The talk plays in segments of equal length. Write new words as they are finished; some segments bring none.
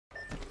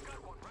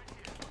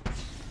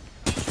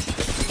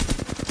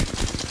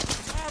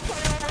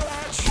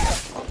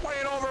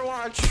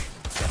Overwatch.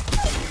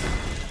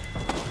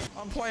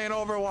 I'm playing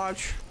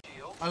Overwatch.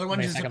 Other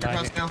one just jumped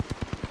across now.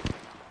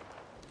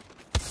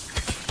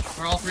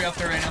 We're all three up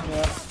there right now.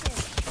 Yeah.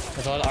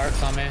 There's a lot of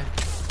arcs on me.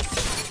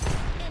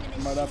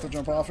 Might have to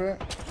jump off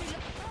it.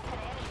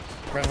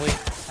 Reveille.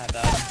 Had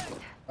that.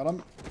 Got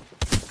him.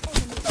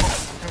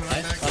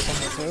 Nice. Last one.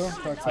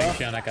 Two. Cracked Oh, you off.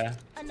 shoot on that guy.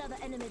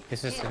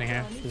 He's just sitting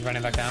here. He's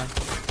running back down.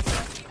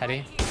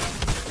 Heady.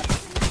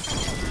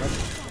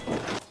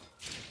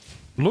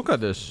 Look at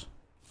this.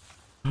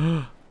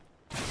 Well,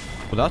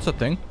 that's a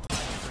thing.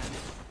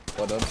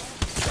 What up?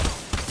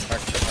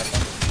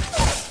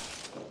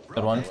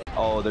 Good one.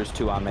 Oh, there's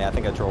two on me. I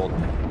think I trolled.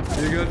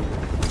 You're good.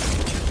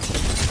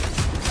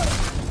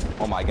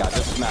 Oh my god,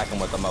 just smack him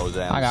with the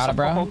Mozam. I got it,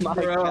 bro. Oh my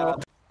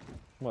god.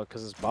 What,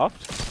 because it's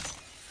buffed?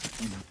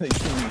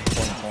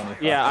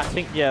 Yeah, I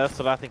think, yeah, that's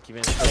what I think you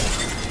meant.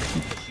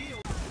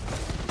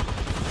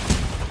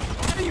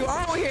 What are you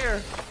out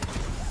here?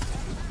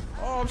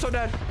 Oh, I'm so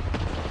dead.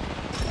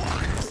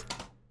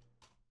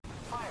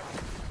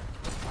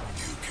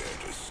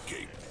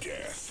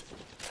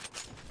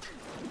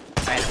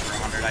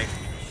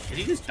 Did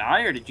he just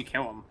die or did you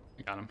kill him?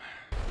 I got him.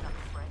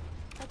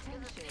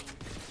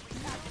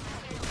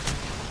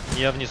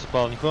 Я вниз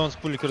упал, нихуя он с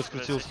пулика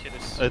раскрутился.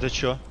 Это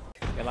чё?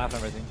 Get live on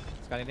everything.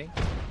 Got anything?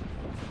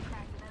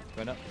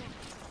 Going up.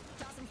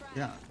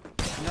 Yeah.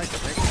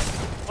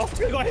 Oh,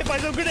 I got hit by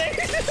some grenade!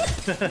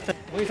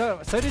 What are you talking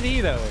about? So did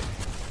he though.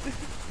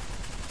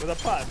 With a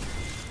plan.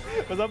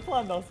 With a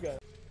plan, those guys.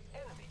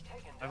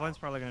 Lifeline's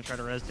probably gonna try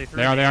to res day 3.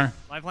 They are.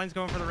 Lifeline's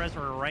going for the res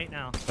right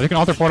now. They can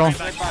alter portal.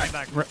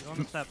 Back. Go on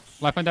the step.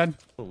 Lifeline dead.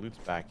 Oh, loot's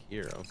back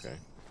here, okay.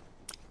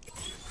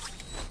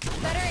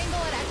 Better angle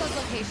at Echo's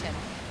location.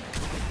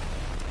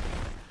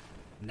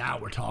 Now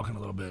we're talking a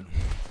little bit.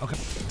 Okay.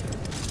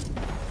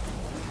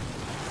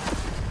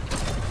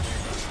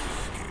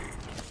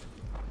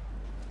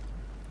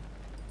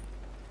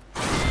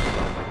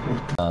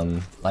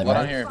 Blood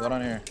on here. Blood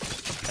on here.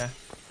 Okay.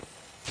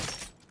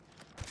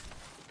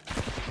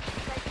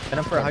 Hit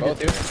him for a hug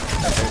too.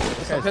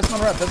 Okay. Piss on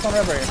rep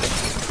right here.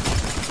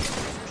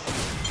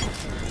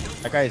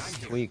 That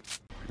guy's weak.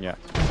 Yeah.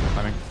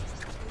 Timing.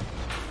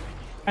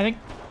 I think.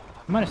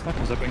 I might have stuck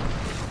him. Zipping.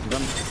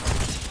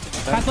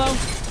 Pass low.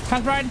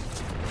 Pass ride.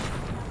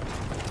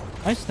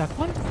 I stuck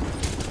one.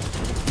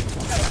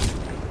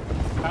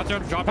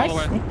 Drop all the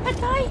way. That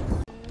guy.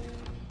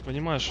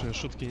 Понимаешь,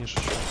 шутки не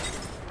шучу.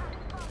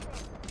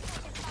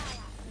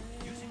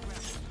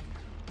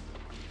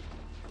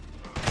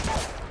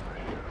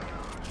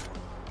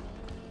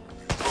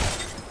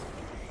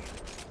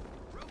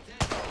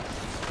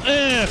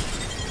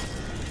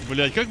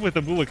 Блять, как бы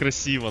это было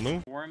красиво,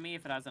 ну. Warn me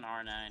if it has an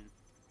R9.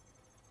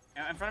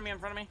 In front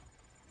of me.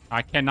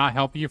 I cannot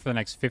help you for the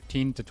next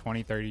 15 to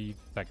 20, 30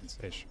 seconds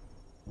ish.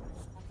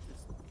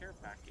 Care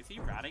pack. Is he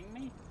ratting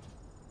me?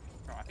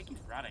 Bro, I think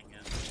he's ratting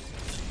it.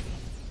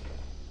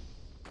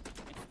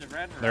 It's the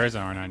red. There is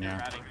an R9, yeah.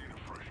 Ratting.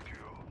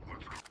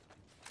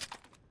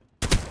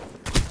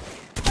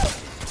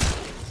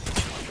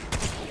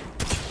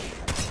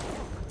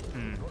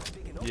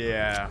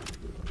 Yeah.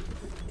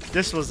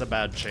 This was a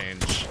bad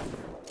change.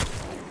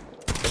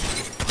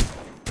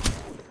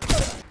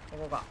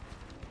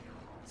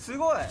 す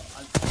ごい。なん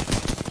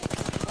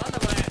だ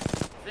これ。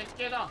絶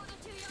景だ。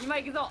今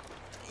行くぞ。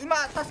今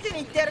助け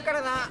に行ってやるか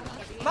らな。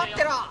待っ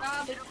てろ。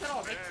生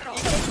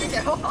きて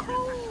よ。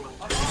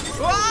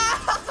うわ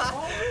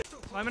ー。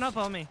 Climbing up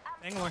on me.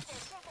 Bangalore.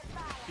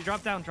 You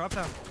drop down.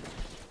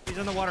 He's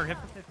in the water. Hit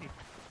for 50.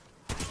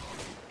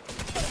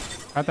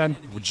 Right then.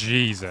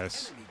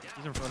 Jesus.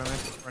 He's in front of me.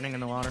 Running in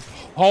the water.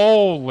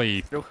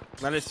 Holy.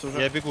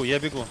 Я бегу.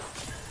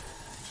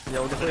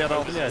 Я удохуя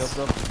дал, блядь.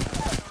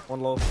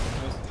 Он лоу.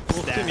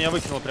 Ух ты, меня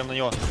выкинул прям на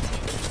него.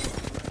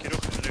 Кирюх,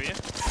 живи.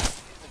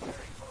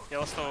 Я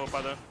ластового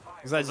падаю.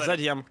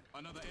 Сзади ям.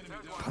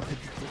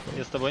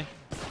 Я с тобой.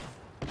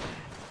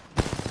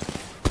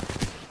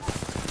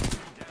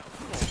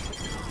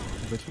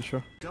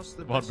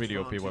 What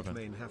video OP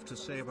weapon? Have to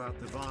say about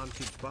the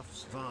vantage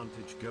buffs.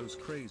 Vantage goes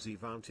crazy.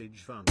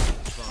 Vantage.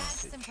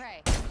 Cast and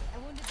pray. I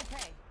wounded the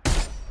prey.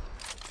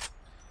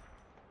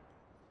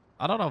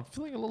 I don't know. I'm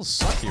feeling a little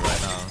sucky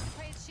right now.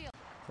 Prey's shield.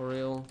 For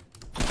real.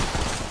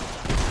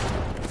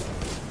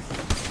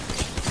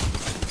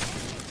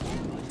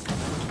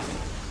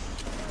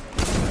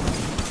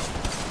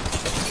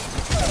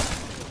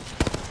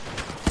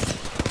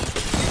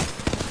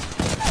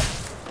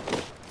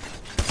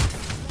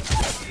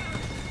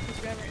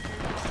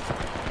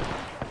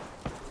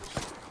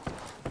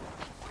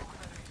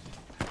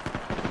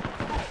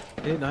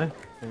 Hey, no.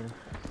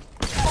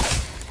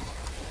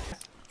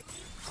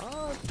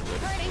 Current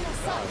angle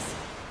sucks.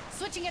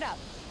 Switching it up.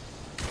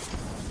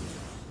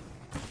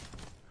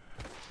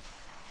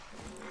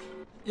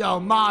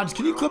 Yo, mods,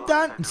 can you clip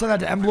that and send that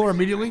to Emblor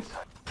immediately?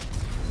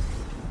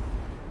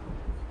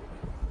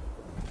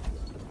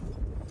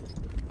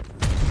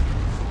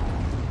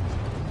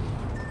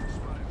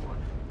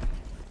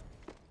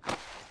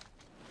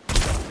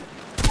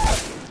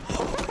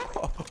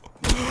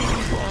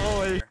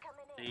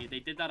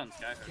 They did that on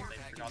Skyhook. They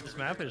forgot This to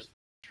map remove is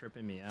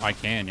tripping me out. I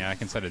can, yeah, I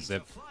can set a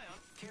zip.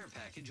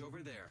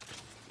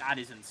 That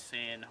is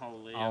insane.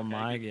 Holy. Oh okay,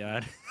 my good.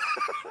 god.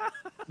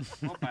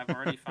 Hope I've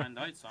already found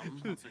out something.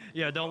 That's a-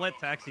 Yeah, don't let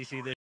Taxi see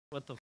this.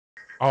 What the?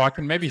 Oh, I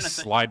can maybe gonna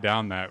say- slide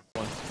down that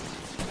one.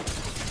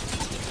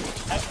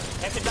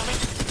 Heck it, dummy.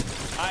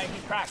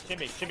 He's cracked.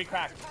 Should be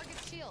cracked. Target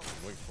shield.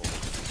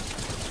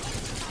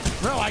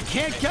 Bro, I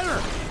can't get her.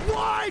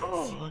 What?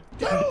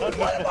 Dude,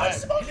 what am I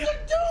supposed to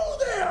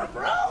do there,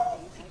 bro?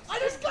 I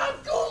just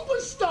got Goomba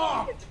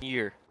stomped.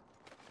 Year.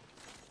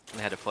 And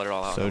they had to flood it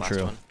all out. So in the last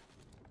true. one.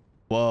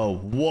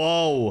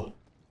 Whoa.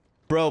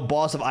 Bro,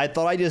 boss, I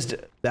thought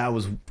that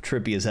was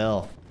trippy as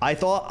hell. I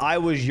thought I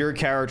was your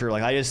character.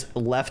 Like, I just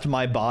left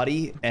my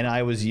body and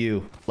I was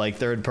you. Like,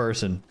 third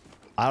person.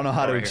 I don't know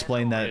how to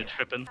explain that.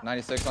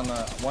 96 on the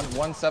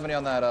 170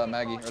 on that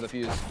Maggie or the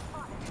fuse.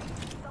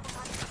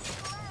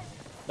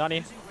 90,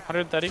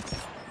 130.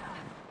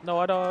 No,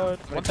 I don't.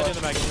 130 on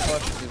the Maggie.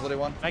 He's literally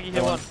one. Maggie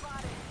hit one.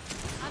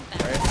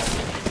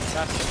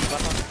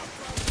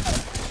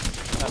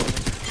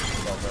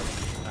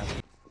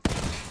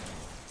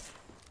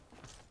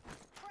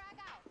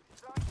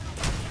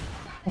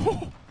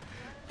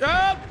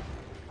 Yep.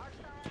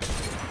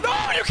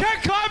 No, you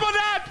can't climb on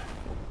that.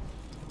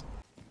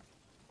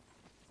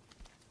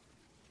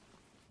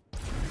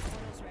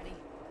 Portal's ready.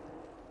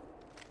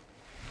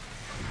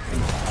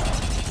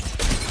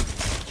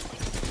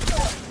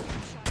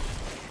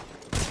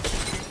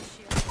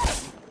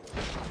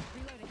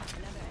 Reloading.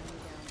 Another enemy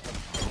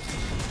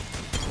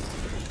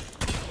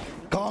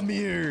down. Come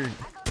here.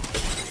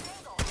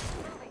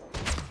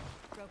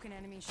 Broken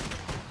enemy shield.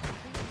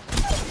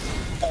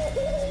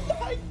 Oh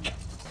my God.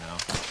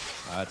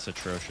 That's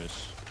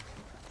atrocious.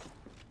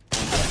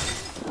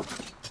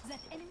 That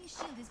enemy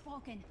shield is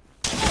broken.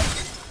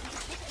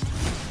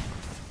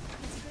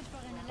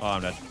 Oh,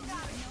 I'm dead.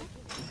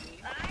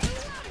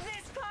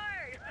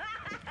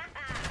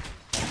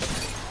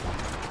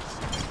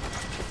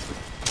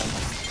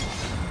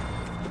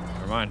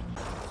 Never mind.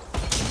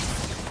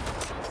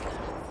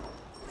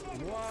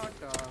 What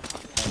the?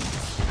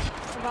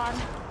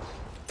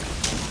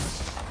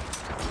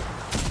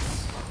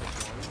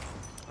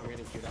 I'm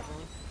getting queued up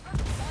on.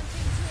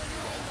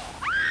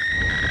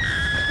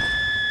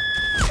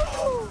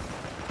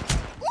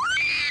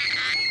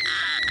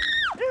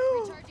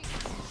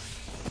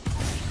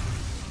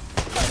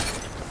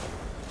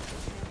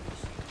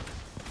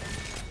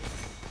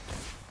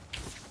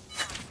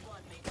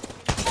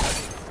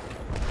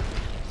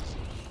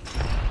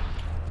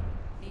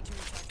 Need to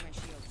recharge my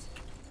shields.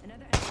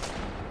 Another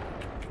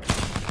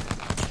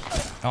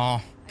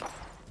Oh.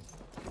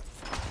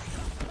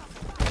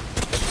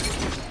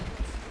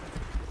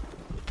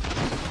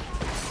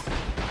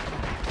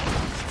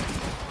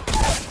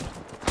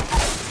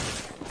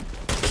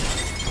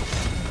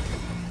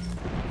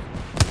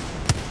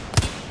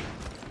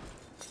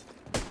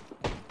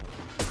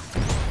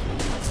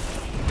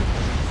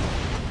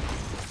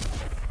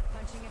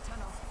 punching a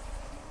tunnel.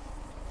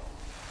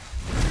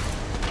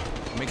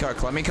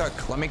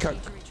 Let me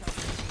cook. To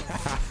recharge.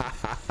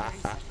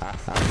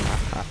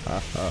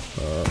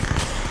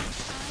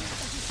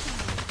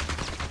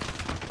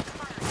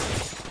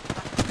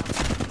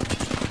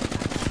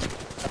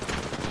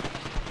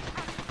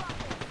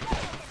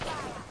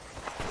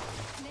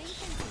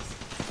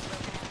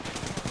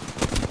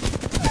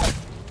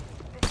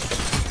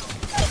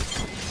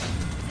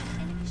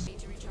 Need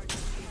to recharge my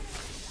shield.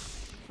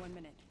 1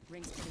 minute.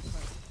 Rings pretty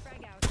close.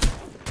 Frag out.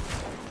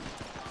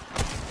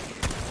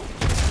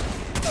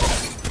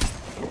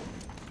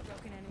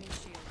 Broken enemy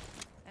shield.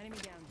 Enemy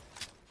down.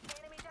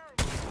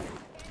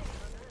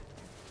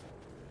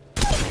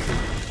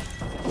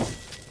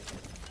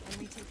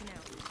 Enemy taken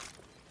out.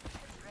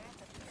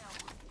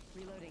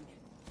 Reloading.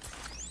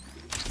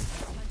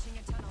 Punching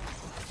a tunnel.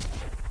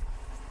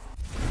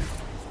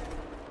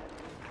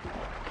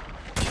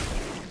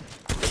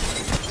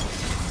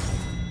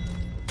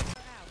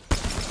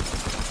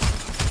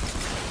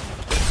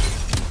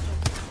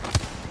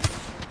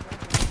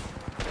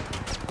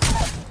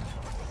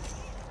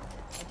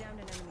 I downed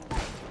an enemy.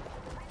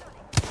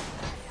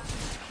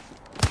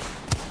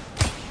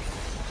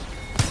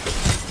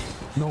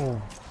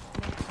 No.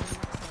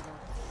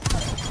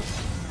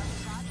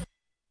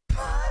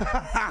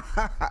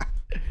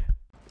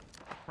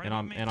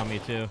 And on me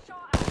too.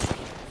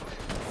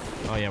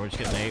 Oh yeah, we're just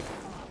getting 8.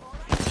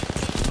 I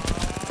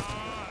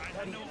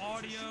had no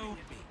audio.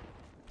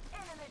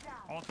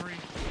 All 3.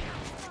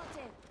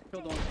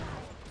 Killed one.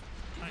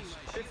 Nice.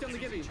 50 on the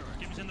Gibby.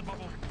 Gibby's in the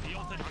bubble. He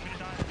ulted. I'm gonna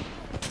die.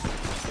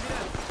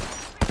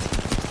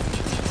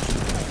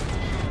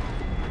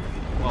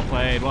 Well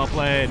played, well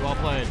played, well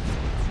played.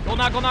 Go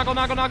knock, go knock, go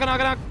knock, go knock, go knock,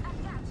 go knock.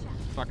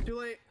 Fuck. Too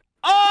late.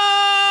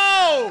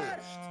 Oh!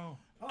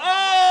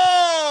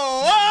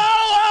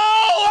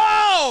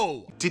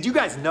 Did you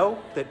guys know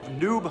that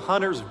Noob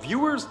Hunter's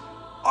viewers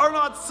are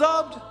not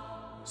subbed?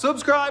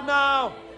 Subscribe now!